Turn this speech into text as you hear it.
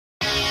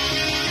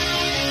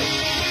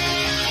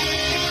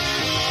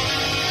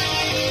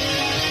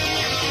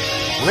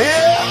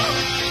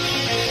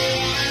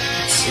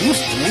seems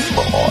to me,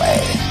 boy,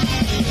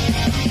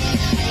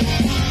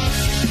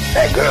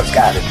 that girl's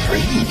got a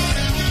dream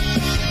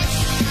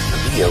to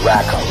be a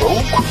rock and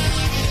roll queen.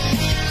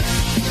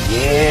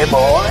 Yeah,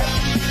 boy,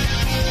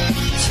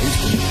 seems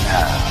to me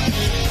now,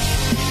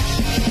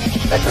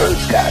 that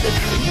girl's got a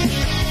dream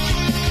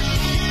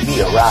to be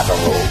a rock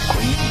and roll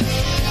queen.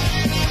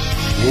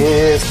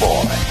 Yes,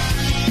 boy,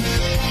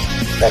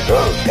 that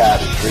girl's got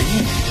a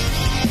dream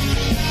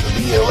to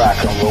be a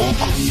rock and roll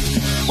queen.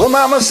 Well,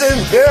 mama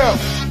says, girl,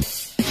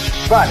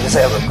 find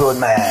yourself a good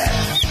man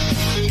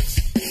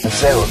and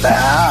settle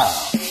down.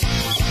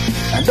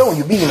 And don't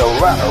you be no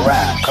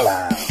run-around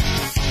clown.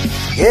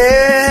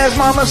 Yes,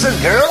 mama says,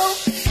 girl,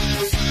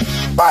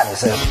 find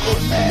yourself a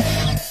good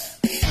man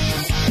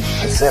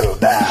and settle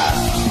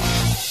down.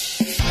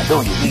 And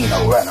don't you be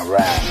no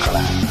run-around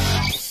clown.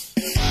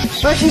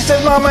 But she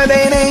said, mama,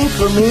 that ain't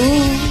for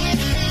me.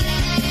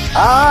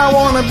 I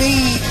wanna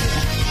be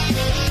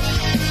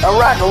a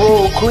rock and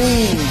roll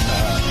queen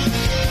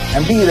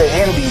and be the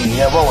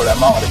envy of all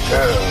them other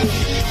girls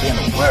in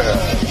the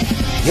world.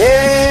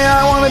 Yeah,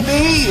 I wanna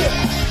be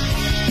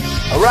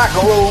a rock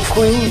and roll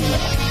queen,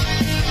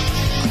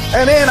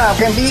 and then I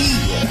can be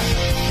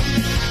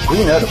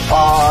queen of the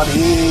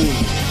party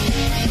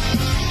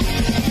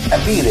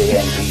and be the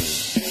envy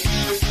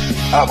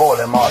of all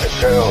them other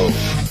girls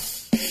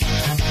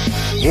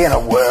in the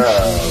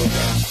world.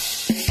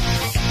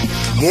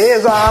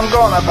 Yes, I'm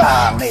gonna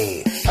buy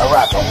me a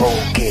rock and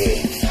roll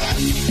king,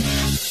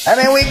 and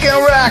then we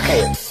can rock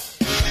it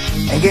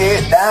and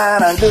get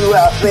down and do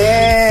our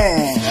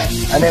thing,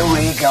 and then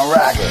we can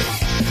rock it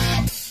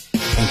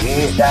and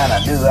get down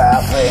and do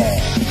our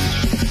thing.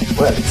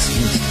 Well, it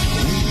seems to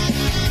me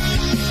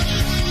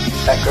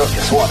that girl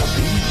just wanna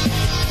be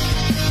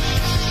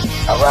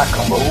a rock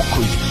and roll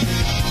queen.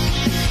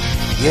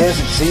 Yes,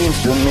 it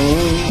seems to me,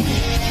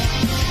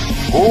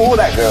 oh,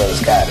 that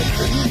girl's got a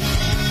dream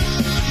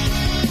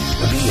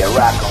to be a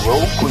rock and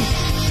roll queen.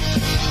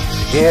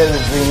 Yes,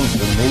 it seems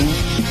to me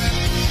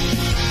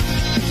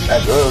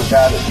that girl's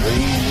got a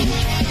dream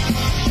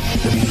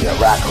to be a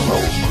rock and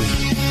roll queen.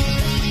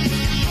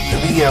 To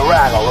be a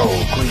rock and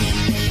roll queen.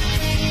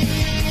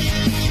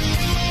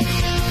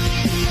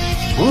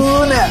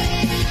 Ooh, now.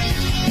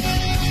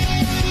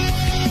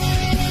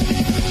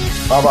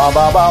 Ba ba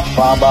ba ba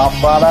ba ba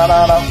ba da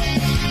da da.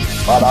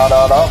 Ba da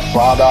da da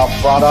ba da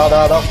ba da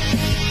da da.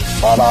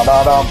 Ba da da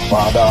da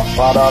ba da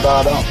ba da da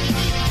da.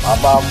 Ba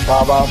ba ba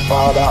ba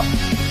ba da.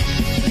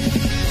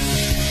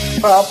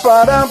 Ba ba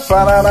da ba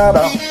da da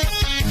da.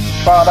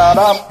 Ba da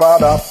da ba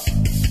da.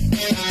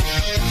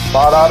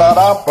 Ba da da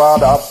da ba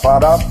da ba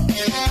da.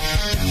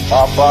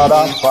 Ba ba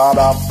da ba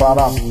da ba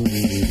da.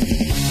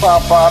 Ba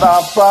ba da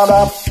ba da.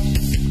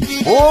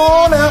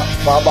 Oh, now.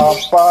 Ba ba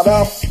ba da.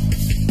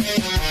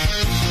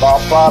 Ba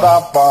ba da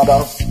ba da.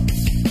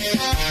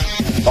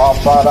 Ba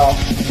ba da.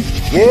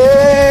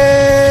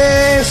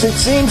 Yes, it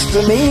seems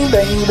to me,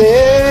 baby,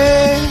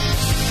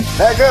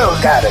 that girl's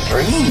got a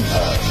dream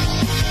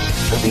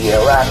to be a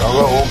rock and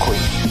roll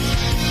queen.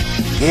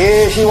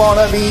 Yeah, she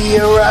wanna be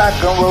a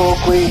rock and roll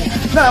queen.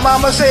 Now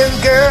mama says,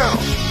 girl,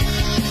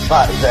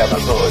 find yourself a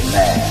good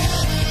man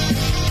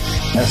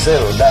and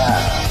settle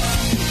down.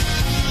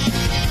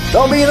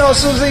 Don't be no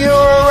Susie, you're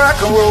a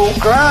rock and roll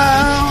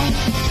crown.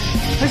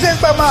 She says,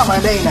 but mama,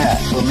 it ain't that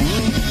for me.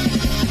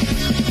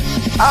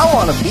 I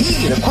wanna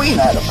be the queen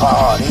of the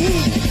party.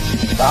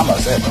 Find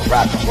myself a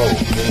rock and roll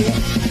king,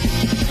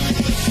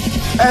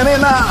 and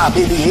then I'll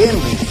be the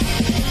envy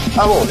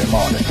of all them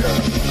other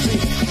girls in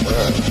the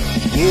world.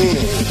 Yeah.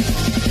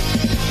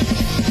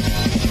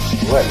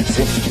 Well, it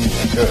seems to me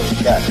a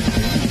girl's got a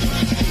dream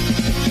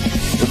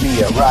to be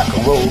a rock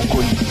and roll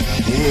queen.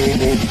 Yeah,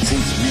 baby, it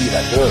seems to me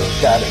that girl's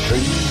got a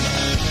dream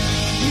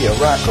to be a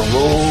rock and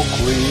roll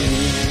queen.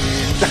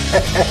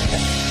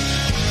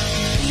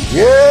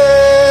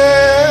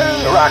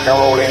 Yeah, rock and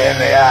rolling in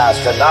the house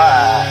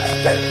tonight.